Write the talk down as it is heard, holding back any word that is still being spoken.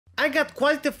I got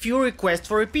quite a few requests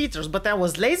for repeaters, but I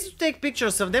was lazy to take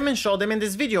pictures of them and show them in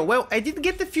this video. Well, I did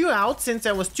get a few out since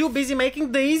I was too busy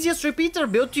making the easiest repeater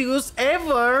build to use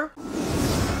ever.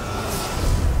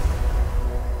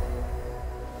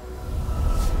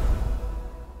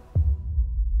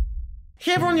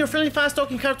 Hey everyone, your friendly,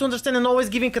 fast-talking, hard to understand and always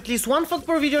giving at least one fuck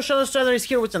per video Shadow Strider is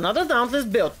here with another Dauntless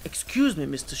build. Excuse me,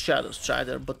 Mr. Shadow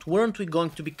Strider, but weren't we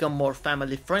going to become more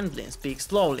family-friendly and speak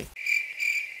slowly?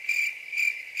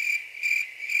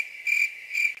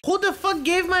 Who the fuck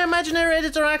gave my imaginary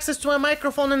editor access to my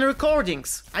microphone and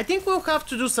recordings? I think we'll have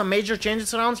to do some major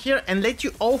changes around here and let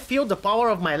you all feel the power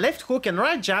of my left hook and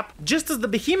right jab, just as the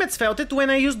behemoths felt it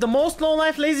when I used the most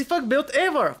low-life lazy fuck build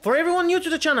ever. For everyone new to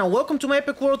the channel, welcome to my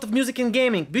epic world of music and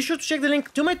gaming. Be sure to check the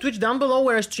link to my Twitch down below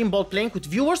where I stream both playing with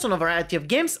viewers on a variety of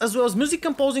games, as well as music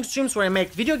composing streams where I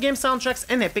make video game soundtracks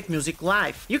and epic music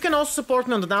live. You can also support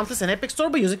me on the Dauntless and Epic store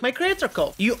by using my creator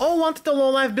code. You all wanted a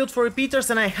low-life build for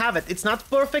repeaters and I have it. It's not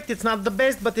perfect, it's not the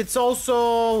best, but it's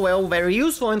also, well, very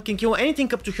useful and can kill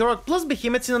anything up to heroic plus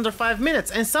behemoths in under 5 minutes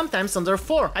and sometimes under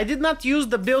 4. I did not use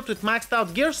the build with maxed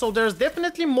out gear, so there's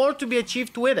definitely more to be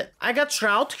achieved with it. I got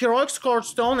Shroud, Heroic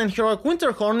Scorchstone and Heroic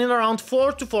Winterhorn in around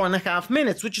 4 to 4.5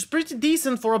 minutes, which is pretty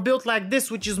decent for a build like this,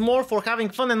 which is more for having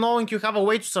fun and knowing you have a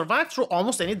way to survive through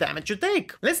almost any damage you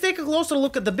take. Let's take a closer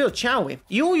look at the build, shall we?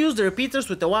 You will use the repeaters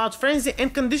with a Wild Frenzy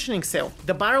and Conditioning Cell.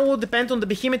 The barrel will depend on the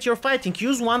behemoth you're fighting.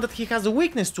 Use one that he has a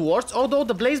weakness towards, although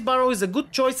the Blaze Barrow is a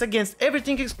good choice against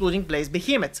everything excluding Blaze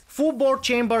Behemoths. Full Bore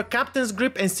Chamber, Captain's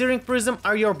Grip and Searing Prism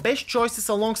are your best choices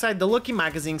alongside the Lucky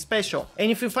Magazine Special.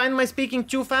 And if you find my speaking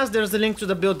too fast, there's a link to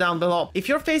the build down below. If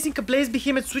you're facing a Blaze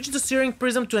Behemoth, switch the Searing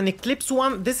Prism to an Eclipse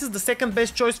one. This is the second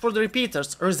best choice for the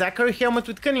repeaters. Zachary Helmet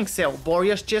with Cunning Cell,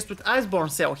 Boreas Chest with Iceborne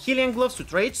Cell, Hylian Gloves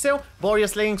with Rage Cell,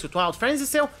 Boreas Leggings with Wild Frenzy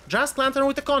Cell, Drask Lantern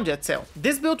with a Conduit Cell.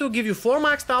 This build will give you 4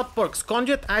 maxed out perks: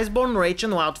 Conduit, Iceborne, Rage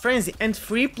and Wild Frenzy, and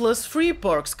 3 plus 3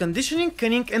 perks: Conditioning,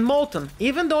 Cunning and Molten.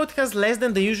 Even though it has less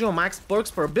than the usual max perks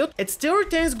per build, it still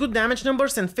retains good damage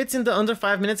numbers and fits in the under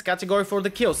 5 minutes category for the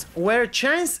kills, where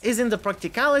chance is in the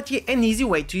practicality and easy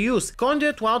way to use.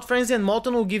 Conduit, Wild Frenzy and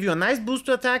Molten will give you a nice boost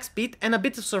to attack speed and a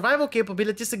bit of survival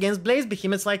capabilities against Blaze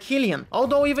Behemoths like Hylian.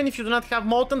 Although even if you do not have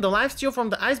Molten, the lifesteal from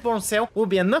the Iceborne Cell will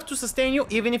be enough to sustain you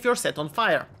even if you're set on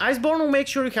fire. Iceborne will make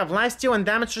sure you have lifesteal and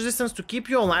damage resistance to keep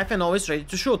you alive and always ready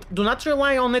to shoot. Do not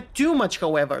rely on it too much,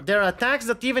 however. There are attacks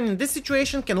that even in this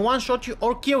situation can one-shot you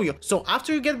or kill you, so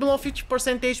after you get below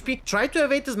 50% HP, try to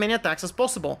evade as many attacks as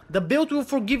possible. The build will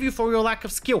forgive you for your lack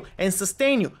of skill and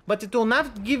sustain you, but it will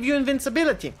not give you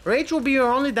invincibility. Rage will be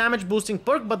your only damage boosting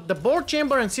perk, but the Board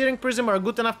Chamber and Searing Prism are a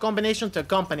good enough combination to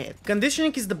accompany it.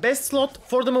 Conditioning is the best slot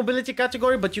for the mobility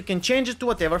category, but you can change it to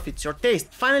whatever fits your taste.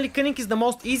 Finally, Cunning is the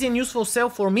most easy and useful cell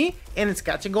for me in its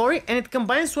category, and it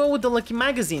combines well with the Lucky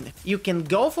Magazine. You can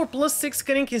go for plus 6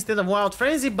 Cunning instead of Wild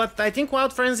Frenzy, but I think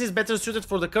Wild Frenzy is better suited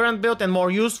for the current build and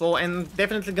more useful and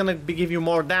definitely gonna give you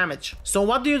more damage. So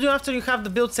what do you do after you have the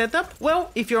build set up?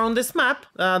 Well, if you're on this map,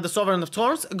 the Sovereign of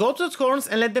Thorns, go to the Thorns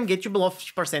and let them get you below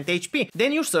 50% HP.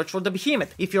 Then you search for the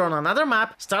Behemoth. If you're on another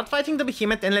map, start fighting the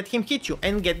Behemoth and let him hit you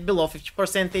and get below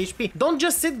 50% HP. Don't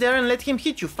just sit there and let him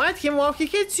hit you, fight him while he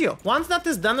hits you. Once that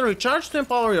is done, recharge to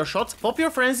empower your shots, pop your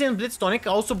Frenzy and Blitz Tonic.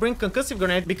 Also bring Concussive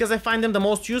Grenade because I find them the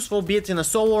most useful, be it in a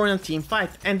solo or in a team fight,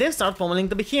 and then start pummeling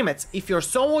the Behemoths. If you're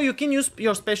solo, you can use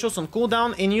your specials on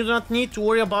cooldown and you do not need to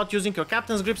worry about using your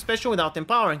Captain's Grip special without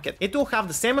empowering it. It will have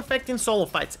the same effect in solo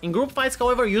fights. In group fights,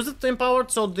 however, use it to empower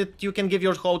it so that you can give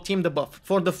your whole team the buff.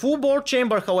 For the Full Bore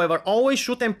Chamber, however, always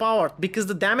shoot empowered because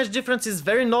the damage difference is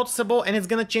very noticeable and it's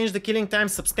gonna change the killing time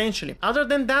substantially. Other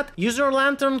than that, use your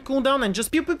Lantern cooldown and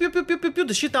just pew pew pew pew pew pew pew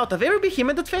the shit out of every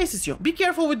behemoth that faces you. Be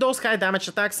careful with those high damage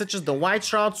attacks such as the White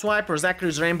Shroud Swipe or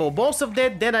Zachary's Rainbow Balls of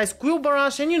Death, Deadeye's Quill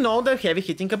Barrage, and you know their heavy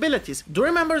hitting abilities. Do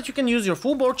remember that you can use your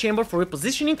Full Bore Chamber for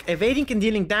repositioning, evading and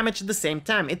dealing damage at the same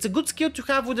time. It's a good skill to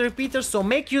have with the repeaters, so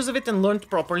make use of it and learn to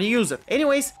properly use it.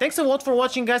 Anyways, thanks a lot for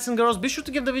watching, guys and girls. Be sure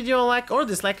to give the video a like or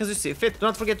dislike as you see fit. Do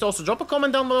not forget to also drop a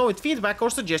comment down below with feedback or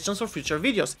suggestions for future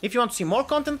videos. If you want to see more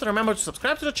content, remember to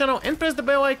subscribe to the channel and press the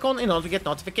bell icon in order to get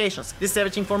notifications. This is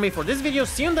everything for me for this video.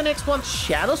 See you in the next one.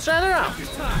 Shadow Strider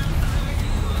out!